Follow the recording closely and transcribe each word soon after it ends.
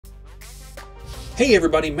Hey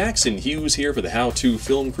everybody, Max and Hughes here for the How To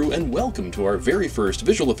Film Crew, and welcome to our very first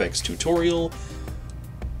visual effects tutorial,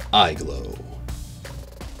 Eye Glow.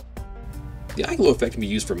 The eye glow effect can be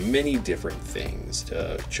used for many different things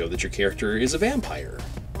to show that your character is a vampire,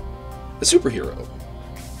 a superhero,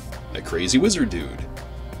 a crazy wizard dude,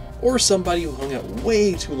 or somebody who hung out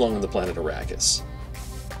way too long on the planet Arrakis.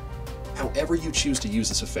 However you choose to use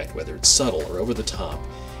this effect, whether it's subtle or over the top,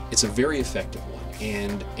 it's a very effective one,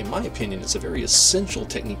 and in my opinion, it's a very essential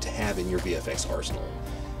technique to have in your VFX arsenal.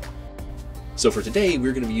 So for today,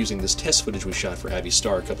 we're going to be using this test footage we shot for Abbie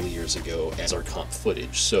Starr a couple of years ago as our comp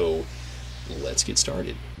footage, so let's get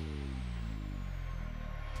started.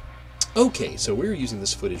 Okay, so we're using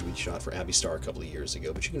this footage we shot for Abbie Starr a couple of years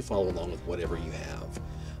ago, but you can follow along with whatever you have,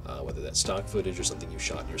 whether that's stock footage or something you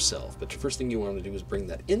shot yourself. But the first thing you want to do is bring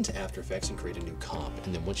that into After Effects and create a new comp,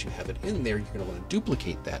 and then once you have it in there, you're going to want to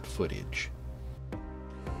duplicate that footage.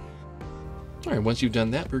 Alright, once you've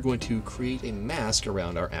done that, we're going to create a mask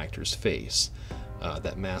around our actor's face.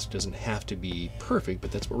 That mask doesn't have to be perfect,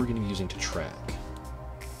 but that's what we're going to be using to track.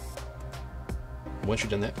 Once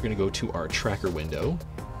you've done that, we're going to go to our tracker window,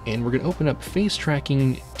 and we're going to open up face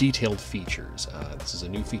tracking detailed features. This is a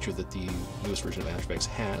new feature that the newest version of After Effects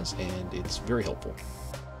has, and it's very helpful.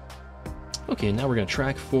 Okay, now we're going to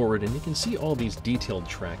track forward, and you can see all these detailed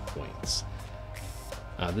track points.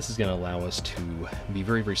 This is going to allow us to be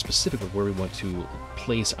very, very specific with where we want to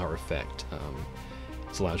place our effect.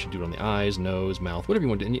 This allows you to do it on the eyes, nose, mouth, whatever you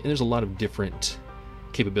want to do. And there's a lot of different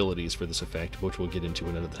capabilities for this effect, which we'll get into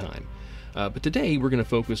another time. But today we're going to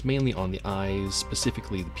focus mainly on the eyes,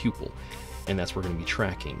 specifically the pupil, and that's what we're going to be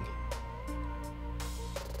tracking.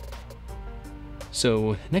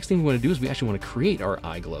 So next thing we want to do is we actually want to create our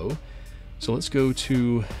eye glow. So let's go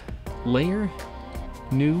to Layer,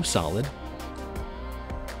 New, Solid.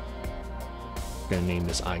 We're going to name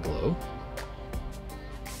this Eye Glow.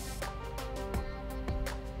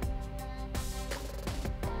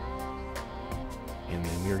 And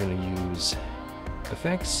then we're going to use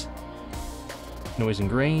Effects, Noise and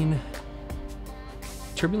Grain,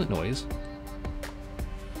 Turbulent Noise,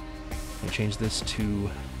 and change this to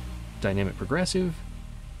Dynamic Progressive,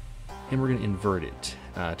 and we're going to invert it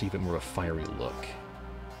to give it more of a fiery look.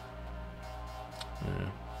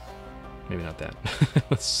 Maybe not that.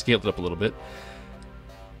 Let's scale it up a little bit.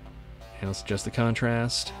 And let's adjust the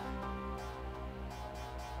contrast.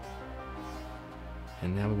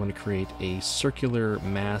 And now we want to create a circular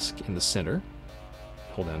mask in the center.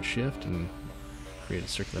 Hold down Shift and create a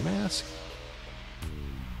circular mask.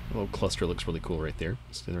 A little cluster looks really cool right there.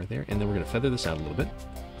 Let's do it right there. And then we're going to feather this out a little bit.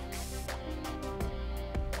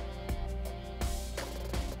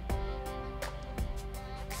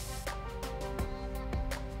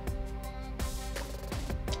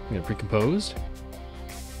 I'm going to pre-compose.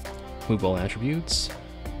 Move all attributes.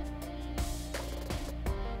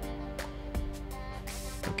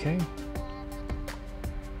 Okay. And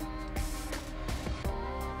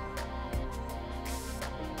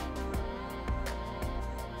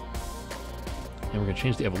we're going to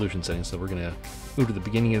change the evolution settings. So we're going to move to the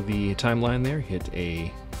beginning of the timeline there, hit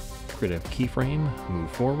a create a keyframe,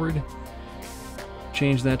 move forward,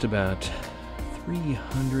 change that to about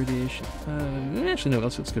 300-ish. Actually, no,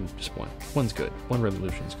 let's go just one. One's good. One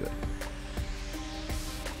revolution's good.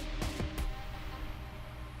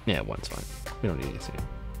 Yeah, one's fine. We don't need anything.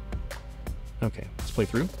 Okay, let's play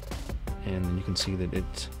through. And then you can see that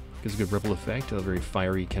it gives a good ripple effect, a very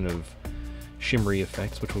fiery kind of shimmery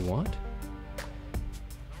effects, which we want.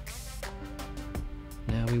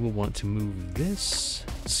 Now we will want to move this,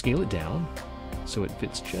 scale it down, so it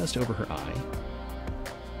fits just over her eye.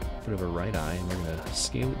 Put over her right eye, and we're going to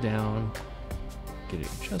scale it down, get it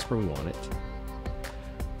just where we want it.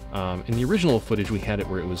 In the original footage, we had it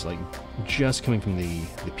where it was like just coming from the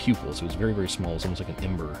pupil, so it was very, very small. It's almost like an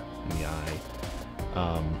ember in the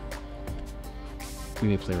eye. We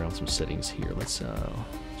may play around with some settings here. Let's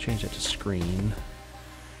change that to screen.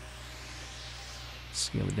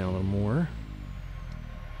 Scale it down a little more.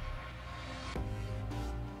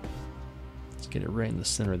 Let's get it right in the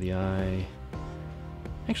center of the eye.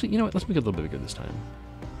 Actually, you know what? Let's make it a little bit bigger this time.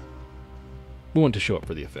 We want to show up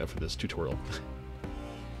for the effect for this tutorial.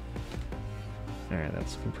 Alright,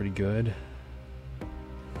 that's looking pretty good.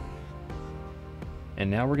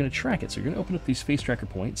 And now we're going to track it. So you're going to open up these face tracker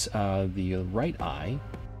points, the right eye.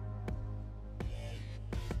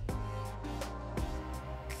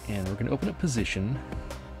 And we're going to open up position.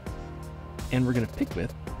 And we're going to pick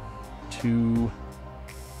width to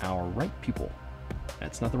our right pupil.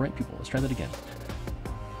 That's not the right pupil. Let's try that again.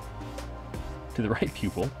 To the right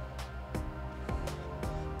pupil.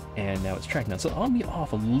 And now it's tracked now. So I'll be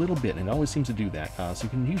off a little bit, and it always seems to do that. So you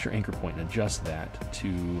can use your anchor point and adjust that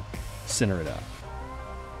to center it up.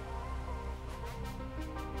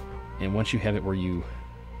 And once you have it where you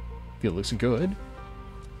feel it looks good,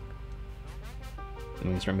 then we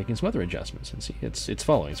can start making some other adjustments. And see, it's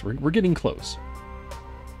following. So we're getting close.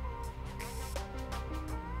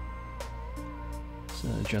 So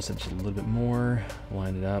adjust it just a little bit more,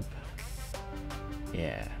 line it up.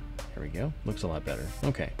 Yeah, there we go. Looks a lot better.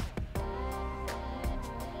 Okay. All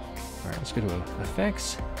right, let's go to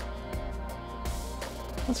Effects.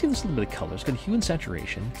 Let's give this a little bit of color. Let's go to Hue and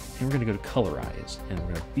Saturation, and we're going to go to Colorize, and we're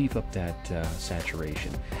going to beef up that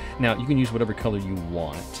saturation. Now, you can use whatever color you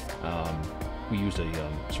want. We used a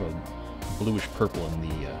sort of bluish purple in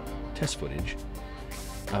the test footage,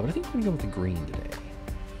 but I think we're going to go with the green today.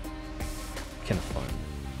 Kind of fun.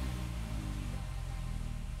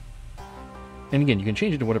 And again, you can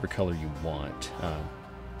change it to whatever color you want.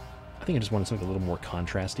 I think I just wanted something a little more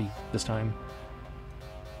contrasty this time.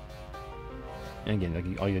 And again,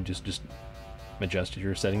 like, all you just adjust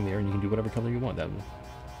your setting there, and you can do whatever color you want.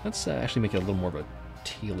 Let's actually make it a little more of a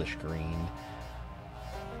tealish green,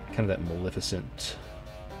 kind of that Maleficent,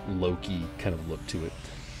 Loki kind of look to it,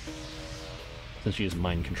 since she is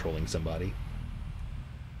mind controlling somebody.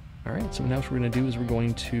 All right, so now what we're going to do is we're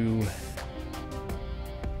going to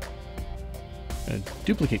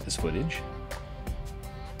duplicate this footage.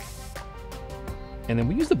 And then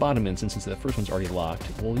we use the bottom instance, since the first one's already locked.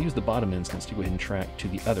 We'll use the bottom instance to go ahead and track to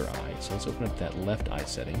the other eye. So let's open up that left eye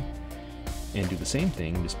setting and do the same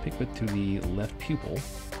thing. Just pick it to the left pupil.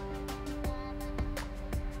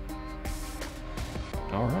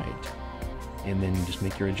 All right. And then just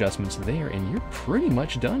make your adjustments there, and you're pretty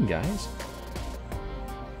much done, guys.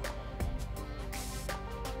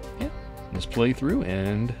 Yeah. Just play through,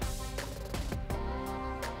 and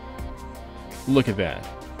look at that.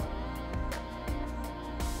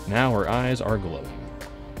 Now our eyes are glowing.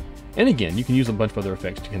 And again, you can use a bunch of other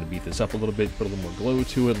effects to kind of beef this up a little bit, put a little more glow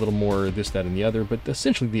to it, a little more this, that, and the other, but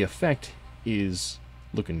essentially the effect is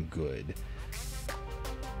looking good.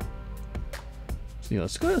 So,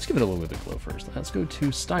 let's give it a little bit of glow first. Let's go to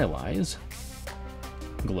Stylize,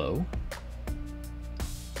 Glow,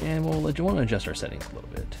 and we'll want to adjust our settings a little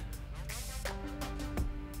bit.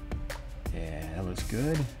 Yeah, that looks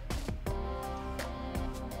good.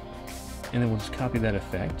 And then we'll just copy that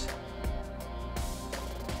effect,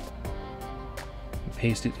 and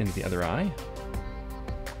paste it into the other eye.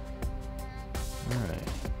 All right.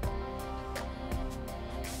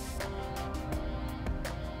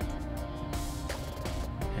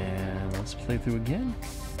 And let's play through again.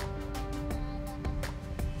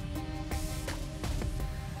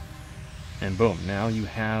 And boom, now you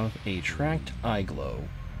have a tracked eye glow.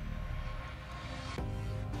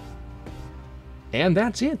 And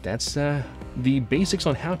that's it. That's the basics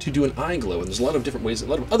on how to do an eye glow. And there's a lot of different ways, a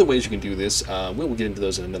lot of other ways you can do this. We'll get into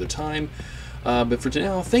those in another time. But for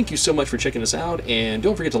now, thank you so much for checking us out. And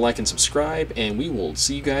don't forget to like and subscribe. And we will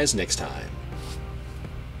see you guys next time.